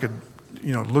where if I could,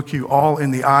 look you all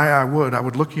in the eye, I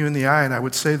would look you in the eye and I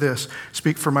would say this,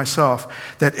 speak for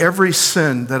myself, that every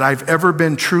sin that I've ever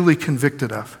been truly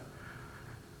convicted of,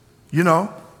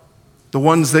 the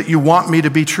ones that you want me to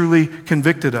be truly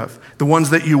convicted of, the ones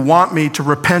that you want me to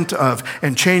repent of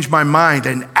and change my mind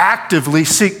and actively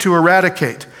seek to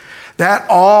eradicate, that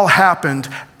all happened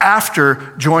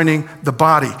after joining the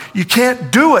body. You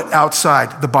can't do it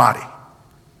outside the body.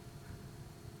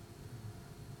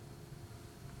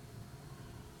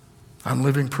 I'm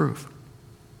living proof.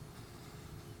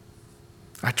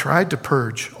 I tried to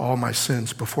purge all my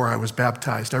sins before I was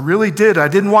baptized. I really did. I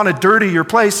didn't want to dirty your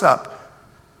place up.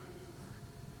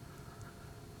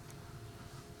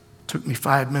 It took me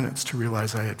 5 minutes to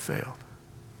realize I had failed.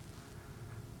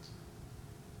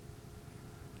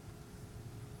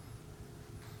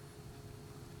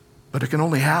 But it can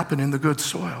only happen in the good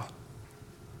soil.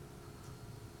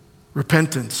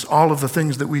 Repentance, all of the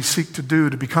things that we seek to do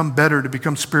to become better, to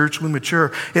become spiritually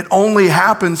mature, it only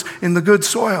happens in the good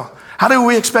soil. How do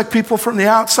we expect people from the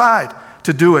outside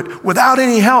to do it without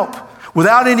any help,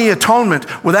 without any atonement,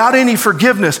 without any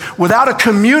forgiveness, without a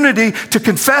community to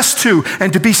confess to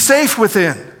and to be safe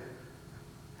within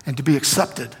and to be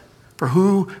accepted for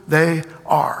who they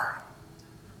are?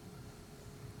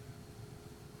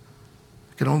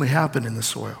 It can only happen in the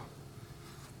soil.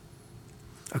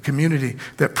 A community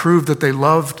that proved that they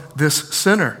loved this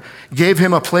sinner, gave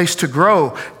him a place to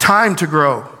grow, time to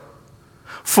grow,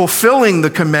 fulfilling the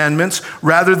commandments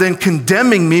rather than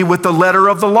condemning me with the letter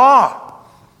of the law.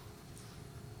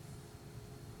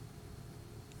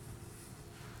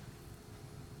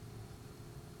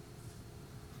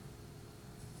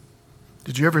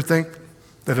 Did you ever think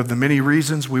that of the many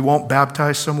reasons we won't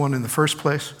baptize someone in the first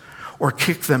place or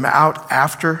kick them out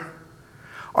after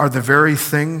are the very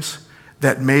things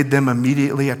that made them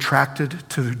immediately attracted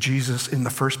to Jesus in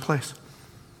the first place?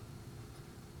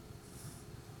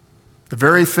 The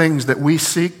very things that we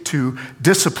seek to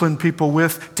discipline people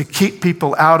with, to keep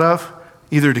people out of,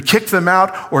 either to kick them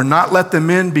out or not let them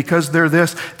in because they're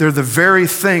this, they're the very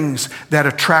things that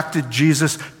attracted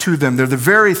Jesus to them. They're the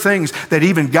very things that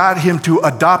even got him to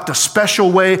adopt a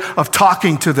special way of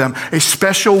talking to them, a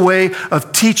special way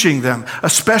of teaching them, a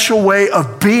special way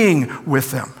of being with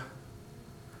them.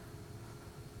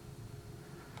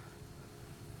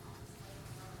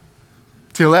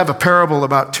 So he'll have a parable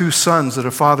about two sons that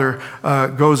a father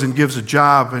goes and gives a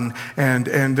job, and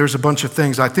there's a bunch of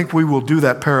things. I think we will do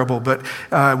that parable, but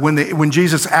when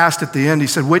Jesus asked at the end, he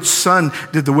said, which son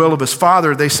did the will of his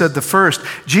father? They said the first.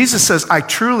 Jesus says, I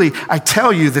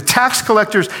tell you, the tax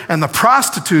collectors and the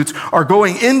prostitutes are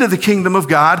going into the kingdom of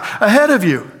God ahead of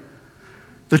you.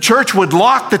 The church would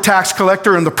lock the tax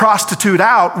collector and the prostitute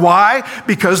out. Why?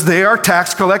 Because they are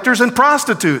tax collectors and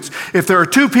prostitutes. If there are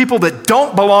two people that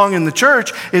don't belong in the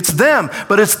church, it's them.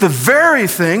 But it's the very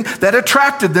thing that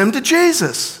attracted them to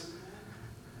Jesus.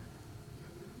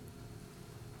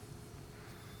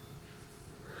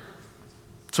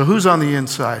 So who's on the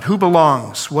inside? Who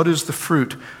belongs? What is the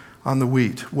fruit on the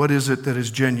wheat? What is it that is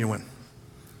genuine?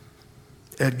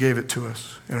 Ed gave it to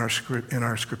us in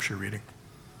our scripture reading.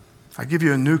 I give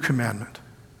you a new commandment,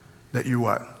 that you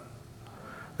what?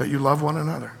 That you love one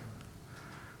another.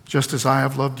 Just as I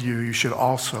have loved you, you should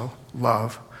also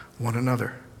love one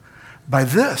another. By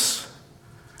this,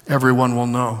 everyone will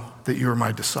know that you are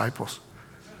my disciples,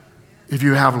 if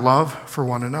you have love for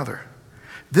one another.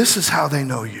 This is how they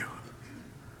know you.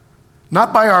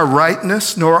 Not by our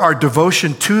rightness, nor our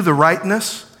devotion to the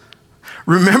rightness.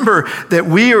 Remember that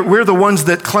we're the ones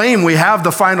that claim we have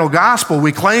the final gospel.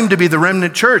 We claim to be the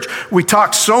remnant church. We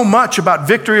talk so much about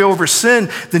victory over sin,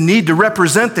 the need to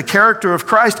represent the character of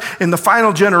Christ in the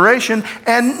final generation,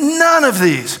 and none of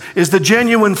these is the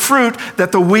genuine fruit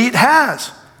that the wheat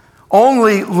has.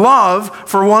 Only love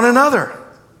for one another.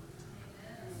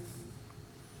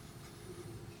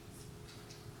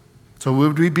 So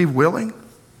would we be willing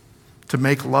to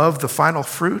make love the final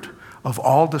fruit of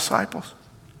all disciples?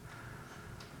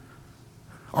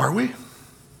 Are we?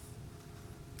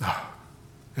 Oh,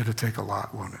 it'll take a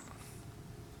lot, won't it?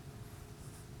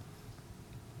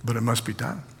 But it must be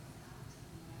done.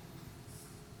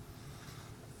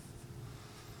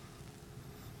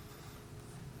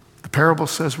 The parable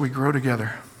says we grow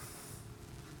together.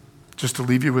 Just to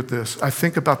leave you with this, I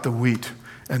think about the wheat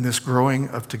and this growing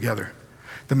of together.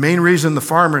 The main reason the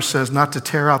farmer says not to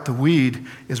tear out the weed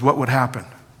is what would happen.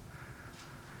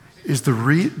 Is the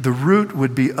root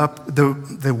would be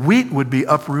the wheat would be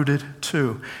uprooted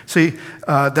too. See,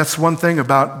 that's one thing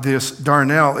about this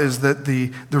darnel is that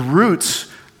the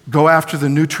roots go after the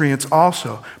nutrients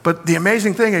also. But the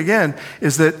amazing thing again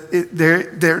is that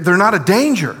they're not a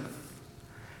danger.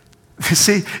 You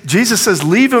see, Jesus says,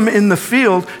 leave them in the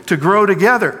field to grow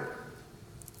together.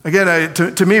 Again,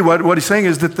 to me, what he's saying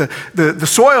is that the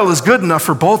soil is good enough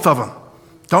for both of them.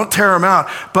 Don't tear them out.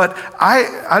 But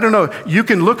I don't know. You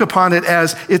can look upon it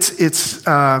as it's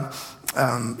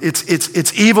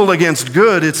evil against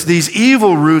good. It's these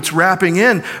evil roots wrapping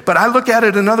in. But I look at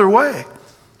it another way.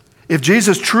 If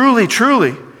Jesus truly,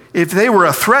 if they were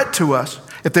a threat to us,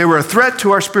 if they were a threat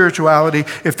to our spirituality,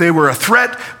 if they were a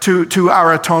threat to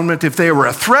our atonement, if they were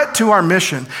a threat to our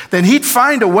mission, then he'd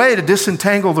find a way to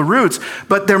disentangle the roots.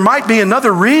 But there might be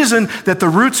another reason that the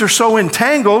roots are so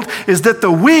entangled is that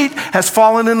the wheat has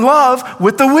fallen in love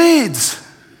with the weeds.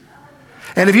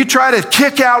 And if you try to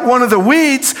kick out one of the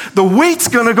wheat's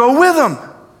going to go with them.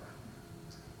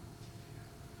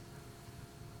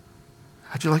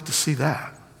 How'd you like to see that?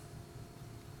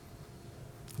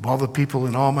 Of all the people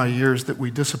in all my years that we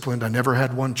disciplined, I never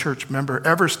had one church member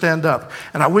ever stand up.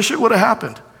 And I wish it would have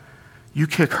happened. You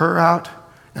kick her out,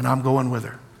 and I'm going with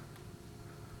her.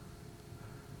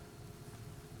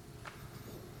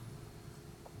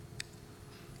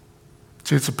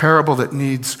 See, it's a parable that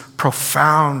needs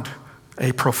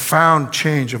a profound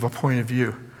change of a point of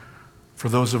view for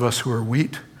those of us who are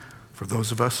wheat, for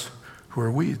those of us who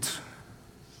are weeds.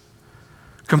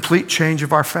 Complete change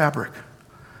of our fabric.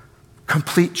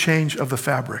 Complete change of the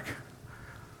fabric.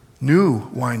 New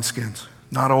wineskins,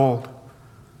 not old.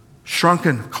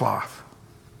 Shrunken cloth.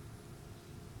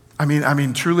 I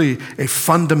mean, truly a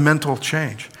fundamental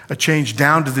change. A change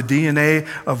down to the DNA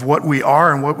of what we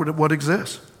are and what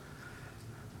exists.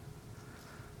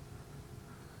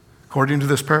 According to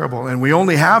this parable. And we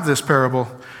only have this parable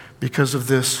because of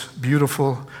this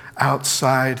beautiful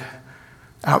outsider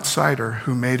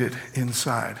who made it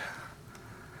inside.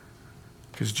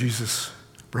 Because Jesus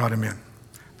brought him in.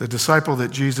 The disciple that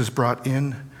Jesus brought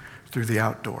in through the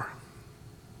outdoor.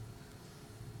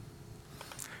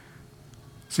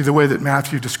 See, the way that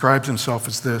Matthew describes himself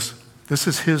is this. This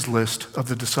is his list of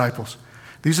the disciples.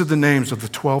 These are the names of the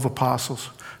 12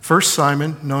 apostles. First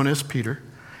Simon, known as Peter,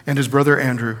 and his brother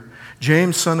Andrew.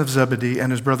 James, son of Zebedee,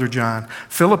 and his brother John.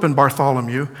 Philip and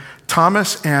Bartholomew.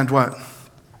 Thomas and what?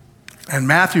 And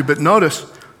Matthew. But notice,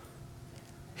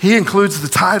 he includes the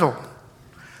title.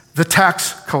 The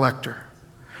tax collector.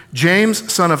 James,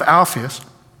 son of Alphaeus,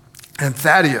 and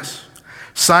Thaddeus,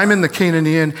 Simon the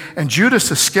Canaanian, and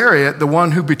Judas Iscariot, the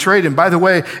one who betrayed him. By the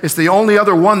way, it's the only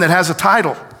other one that has a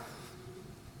title.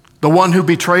 The one who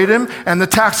betrayed him and the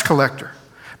tax collector.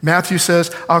 Matthew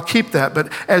says, I'll keep that.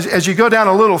 But as you go down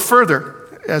a little further,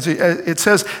 it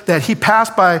says that he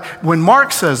passed by, when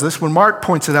Mark says this, when Mark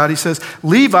points it out, he says,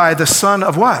 Levi, the son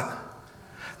of what?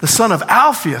 The son of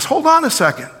Alphaeus. Hold on a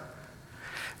second.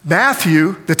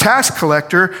 Matthew, the tax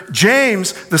collector,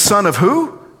 James, the son of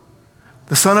who?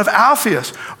 The son of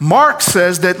Alphaeus. Mark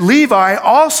says that Levi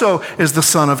also is the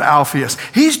son of Alphaeus.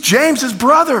 He's James's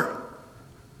brother.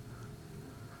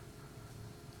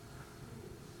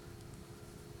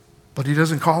 But he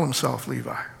doesn't call himself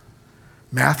Levi.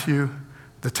 Matthew,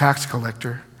 the tax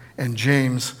collector, and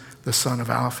James, the son of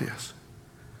Alphaeus.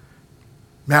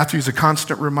 Matthew's a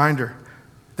constant reminder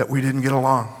that we didn't get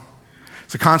along.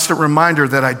 It's a constant reminder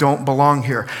that I don't belong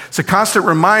here. It's a constant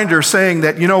reminder saying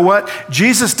that, you know what?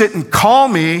 Jesus didn't call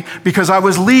me because I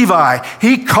was Levi.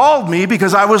 He called me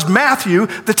because I was Matthew,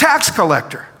 the tax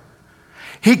collector.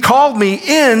 He called me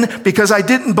in because I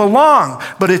didn't belong,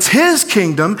 but it's his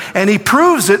kingdom, and he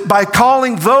proves it by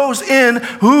calling those in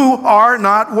who are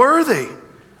not worthy.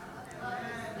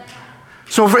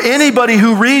 So for anybody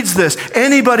who reads this,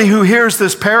 anybody who hears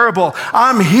this parable,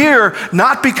 I'm here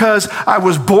not because I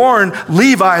was born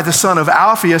Levi, the son of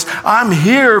Alphaeus. I'm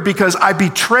here because I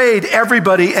betrayed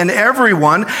everybody and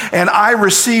everyone, and I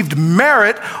received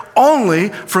merit only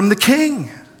from the King.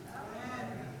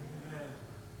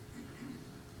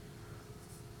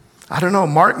 I don't know,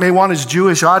 Mark may want his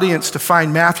Jewish audience to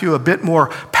find Matthew a bit more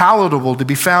palatable to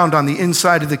be found on the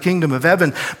inside of the kingdom of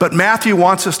heaven, but Matthew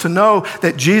wants us to know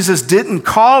that Jesus didn't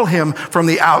call him from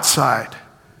the outside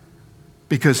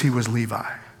because he was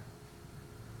Levi.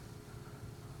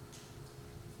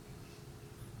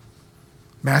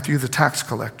 Matthew the tax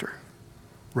collector,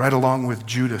 right along with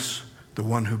Judas, the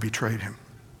one who betrayed him.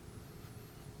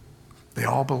 They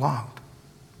all belonged.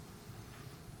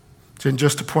 And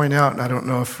just to point out, and I don't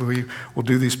know if we will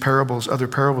do these parables, other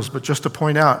parables, but just to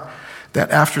point out that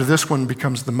after this one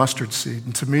becomes the mustard seed.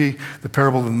 And to me, the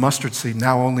parable of the mustard seed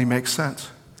now only makes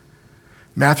sense.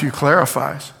 Matthew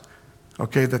clarifies,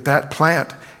 okay, that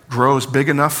plant grows big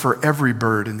enough for every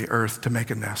bird in the earth to make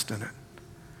a nest in it.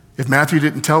 If Matthew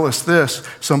didn't tell us this,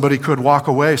 somebody could walk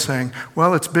away saying,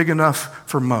 well, it's big enough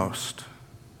for most.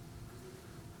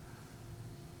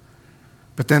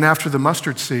 But then after the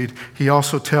mustard seed, he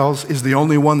also is the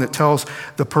only one that tells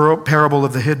the parable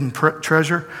of the hidden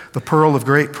treasure, the pearl of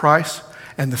great price,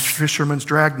 and the fisherman's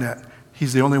dragnet.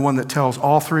 He's the only one that tells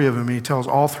all three of them. He tells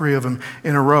all three of them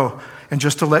in a row. And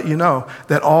just to let you know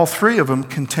that all three of them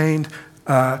contained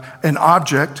an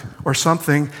object or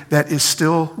something that is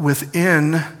still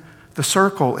within the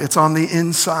circle. It's on the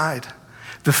inside.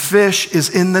 The fish is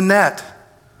in the net.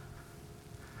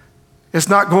 It's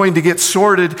not going to get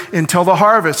sorted until the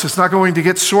harvest. It's not going to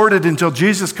get sorted until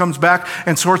Jesus comes back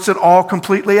and sorts it all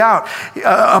completely out.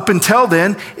 Up until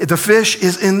then, the fish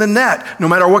is in the net, no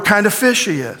matter what kind of fish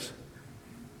he is.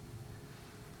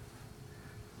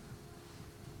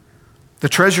 The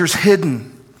treasure's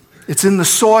hidden. It's in the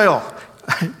soil.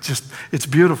 It's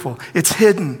beautiful. It's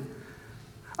hidden.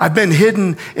 I've been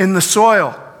hidden in the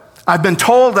soil. I've been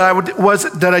told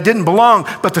that I didn't belong,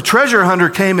 but the treasure hunter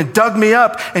came and dug me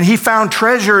up, and he found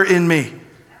treasure in me.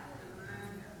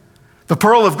 The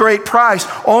pearl of great price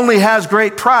only has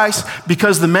great price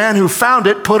because the man who found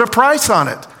it put a price on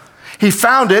it. He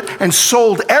found it and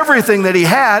sold everything that he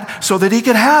had so that he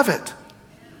could have it.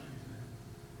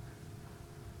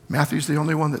 Matthew's the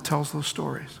only one that tells those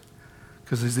stories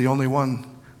because he's the only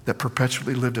one that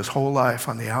perpetually lived his whole life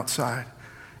on the outside,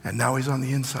 and now he's on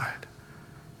the inside.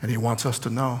 And he wants us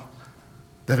to know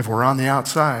that if we're on the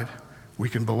outside, we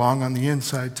can belong on the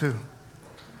inside too.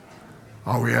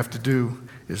 All we have to do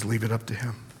is leave it up to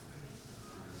him.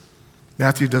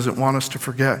 Matthew doesn't want us to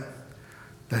forget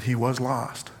that he was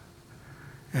lost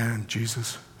and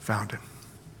Jesus found him.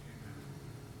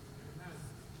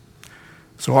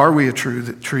 So are we a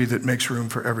tree that makes room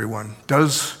for everyone?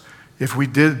 If we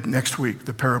did next week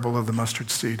the parable of the mustard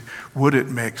seed, would it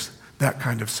make that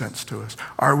kind of sense to us?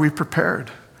 Are we prepared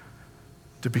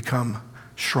to become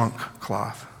shrunk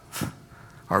cloth?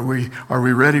 Are we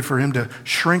ready for him to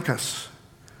shrink us,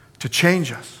 to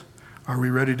change us? Are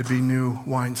we ready to be new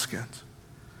wineskins?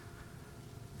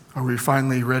 Are we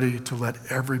finally ready to let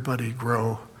everybody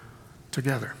grow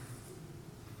together?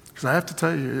 Because I have to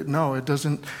tell you, no, it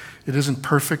isn't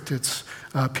perfect. It's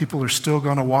people are still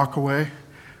going to walk away,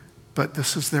 but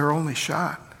this is their only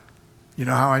shot. You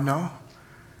know how I know?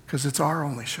 Because it's our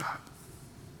only shot.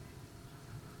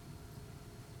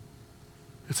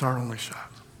 It's our only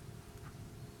shot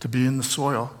to be in the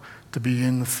soil, to be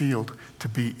in the field, to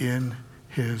be in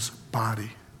his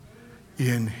body,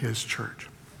 in his church.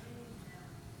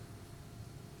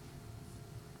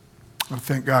 I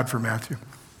thank God for Matthew,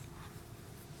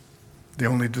 the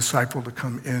only disciple to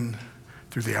come in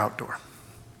through the outdoor.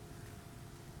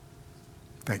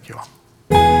 Thank you all.